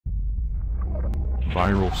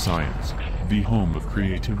Viral Science, the home of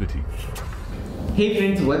creativity. Hey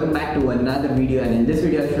friends, welcome back to another video, and in this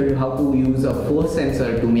video I'll show you how to use a force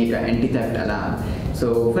sensor to make an anti-theft alarm.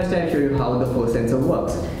 So first I'll show you how the force sensor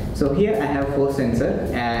works. So here I have force sensor,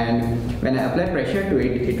 and when I apply pressure to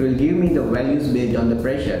it, it will give me the values based on the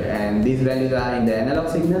pressure, and these values are in the analog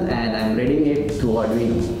signal and I'm reading it through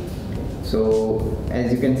Arduino. So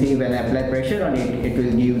as you can see, when I apply pressure on it, it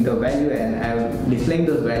will give the value, and I'm displaying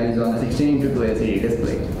those values on a 16:2 LCD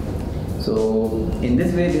display. So in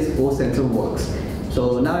this way this force sensor works.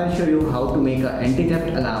 So now I'll show you how to make an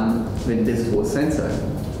anti-theft alarm with this force sensor.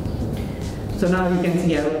 So now you can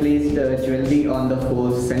see I have placed the jewelry on the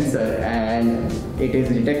force sensor, and it is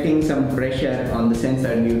detecting some pressure on the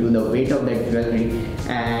sensor due to the weight of that jewelry,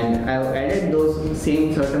 and I have added those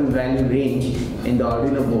same certain value range in the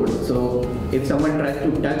Arduino board. So if someone tries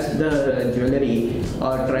to touch the jewelry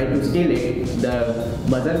or try to steal it, the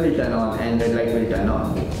buzzer will turn on and red light will turn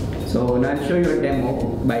on. So now I'll show you a demo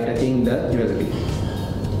by touching the jewelry.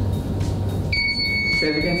 So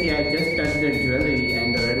as you can see, I just touched the jewelry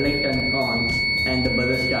and the red light turned on and the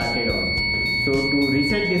buzzer started on. So to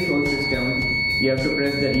reset this whole system, you have to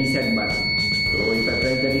press the reset button. So if I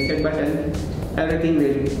press the reset button, everything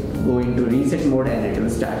will go into reset mode and it will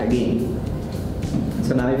start again.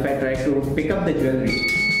 So now if I try to pick up the jewelry,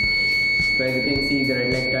 so as you can see, the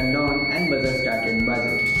red light turned on and buzzer started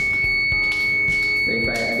buzzing. So if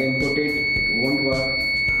I again put it, it won't work.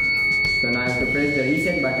 So now I have to press the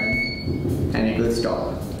reset button and it will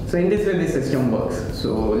stop. So in this way the system works.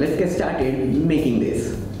 So let's get started making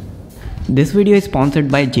this. This video is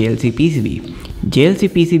sponsored by JLC PCB. JLC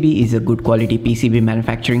PCB is a good quality PCB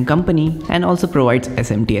manufacturing company and also provides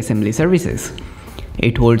SMT assembly services.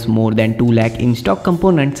 It holds more than 2 lakh in stock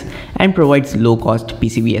components and provides low cost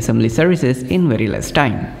PCB assembly services in very less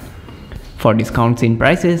time. For discounts in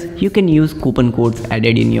prices, you can use coupon codes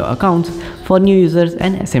added in your accounts for new users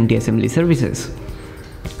and SMT assembly services.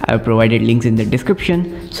 I have provided links in the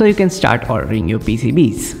description so you can start ordering your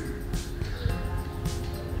PCBs.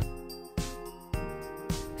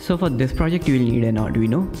 So for this project you will need an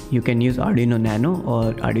Arduino. You can use Arduino NANO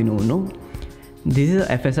or Arduino UNO. This is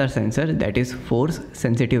a FSR sensor, that is force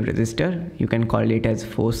sensitive resistor. You can call it as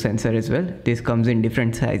force sensor as well. This comes in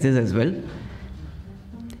different sizes as well.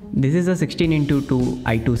 This is a 16:2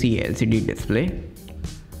 I2c LCD display.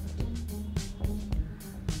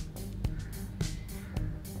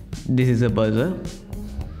 This is a buzzer.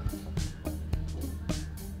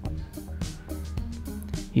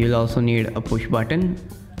 You'll also need a push button,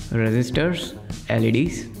 resistors,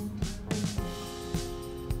 LEDs.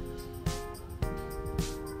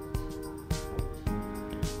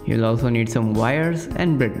 You'll also need some wires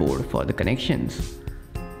and breadboard for the connections.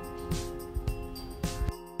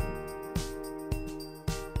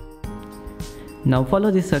 Now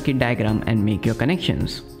follow this circuit diagram and make your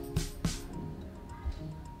connections.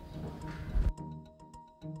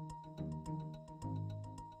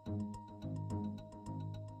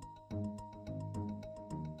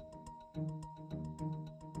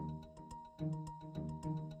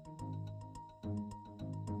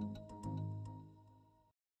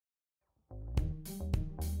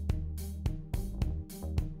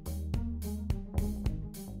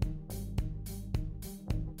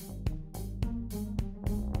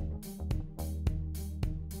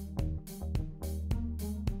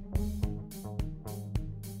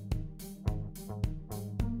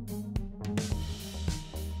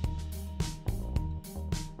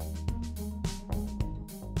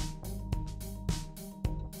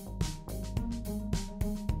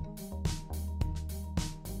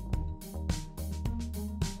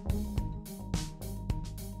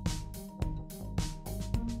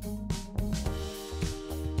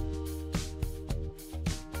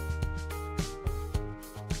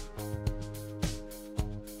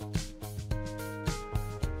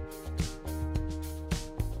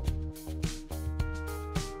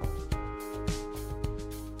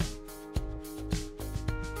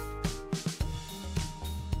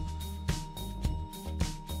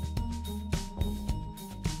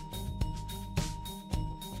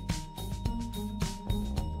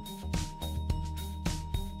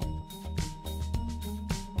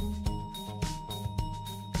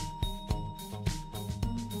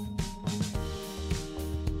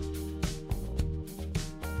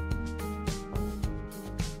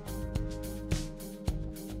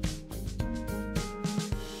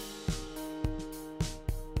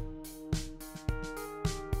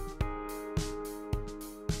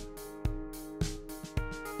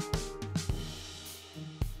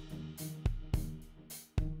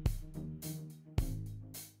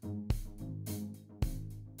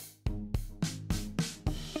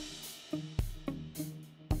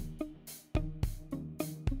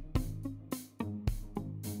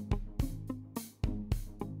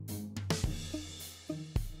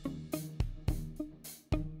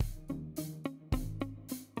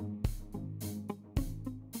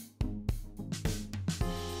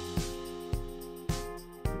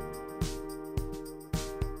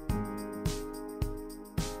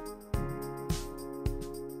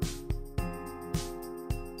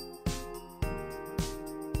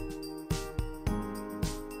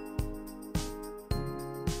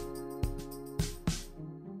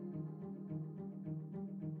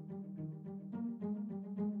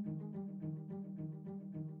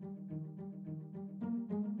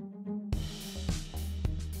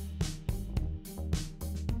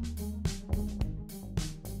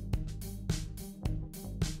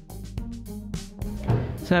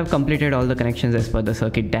 So I've completed all the connections as per the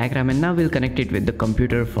circuit diagram, and now we'll connect it with the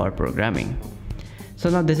computer for programming. So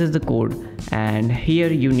now this is the code, and here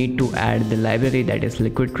you need to add the library, that is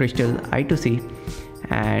liquid crystal I2c,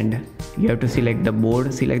 and you have to select the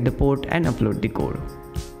board, select the port and upload the code.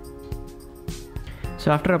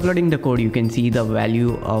 So after uploading the code, you can see the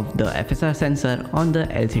value of the FSR sensor on the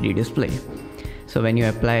LCD display. So when you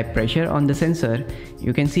apply pressure on the sensor,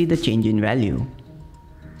 you can see the change in value.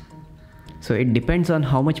 So it depends on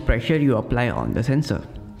how much pressure you apply on the sensor.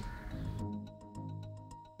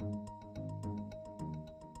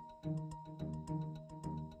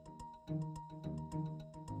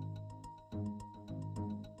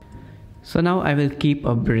 So now I will keep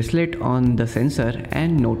a bracelet on the sensor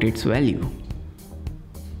and note its value.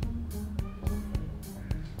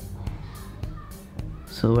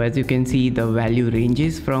 So as you can see, the value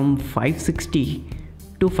ranges from 560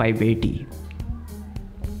 to 580.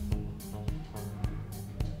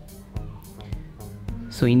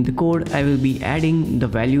 So in the code, I will be adding the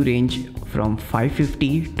value range from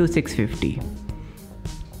 550 to 650.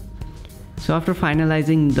 So after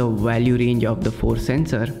finalizing the value range of the force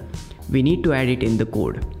sensor, we need to add it in the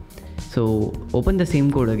code. So open the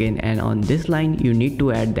same code again, and on this line you need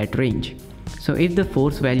to add that range. So if the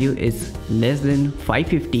force value is less than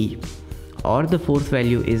 550 or the force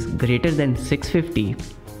value is greater than 650,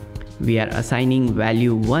 we are assigning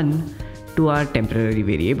value 1 to our temporary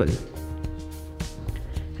variable.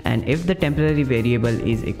 And if the temporary variable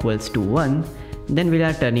is equals to 1, then we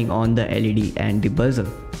are turning on the LED and the buzzer.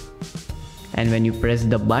 And when you press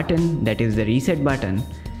the button, that is the reset button,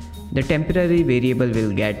 the temporary variable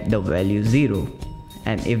will get the value 0.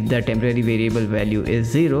 And if the temporary variable value is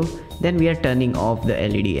 0, then we are turning off the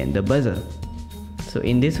LED and the buzzer. So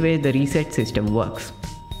in this way the reset system works.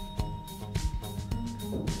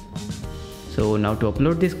 So now to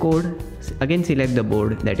upload this code, again select the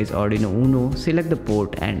board, that is Arduino UNO, select the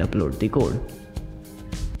port and upload the code.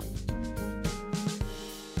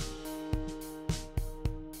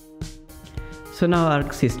 So now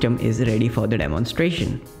our system is ready for the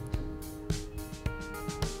demonstration.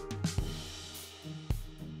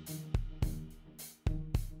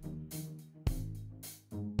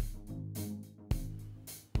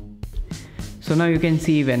 So now you can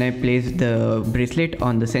see when I place the bracelet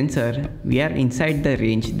on the sensor, we are inside the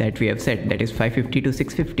range that we have set, that is 550 to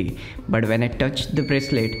 650. But when I touch the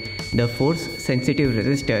bracelet, the force sensitive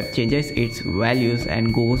resistor changes its values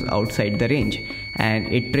and goes outside the range, and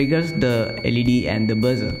it triggers the LED and the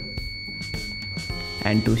buzzer.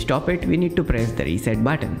 And to stop it, we need to press the reset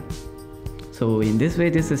button. So in this way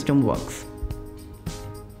this system works.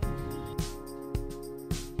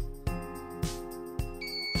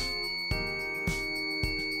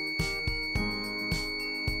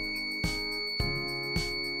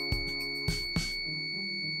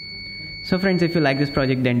 So friends, if you like this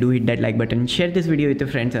project, then do hit that like button, share this video with your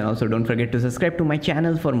friends, and also don't forget to subscribe to my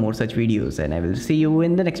channel for more such videos, and I will see you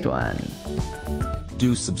in the next one.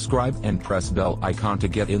 Do subscribe and press bell icon to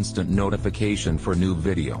get instant notification for new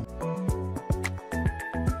video.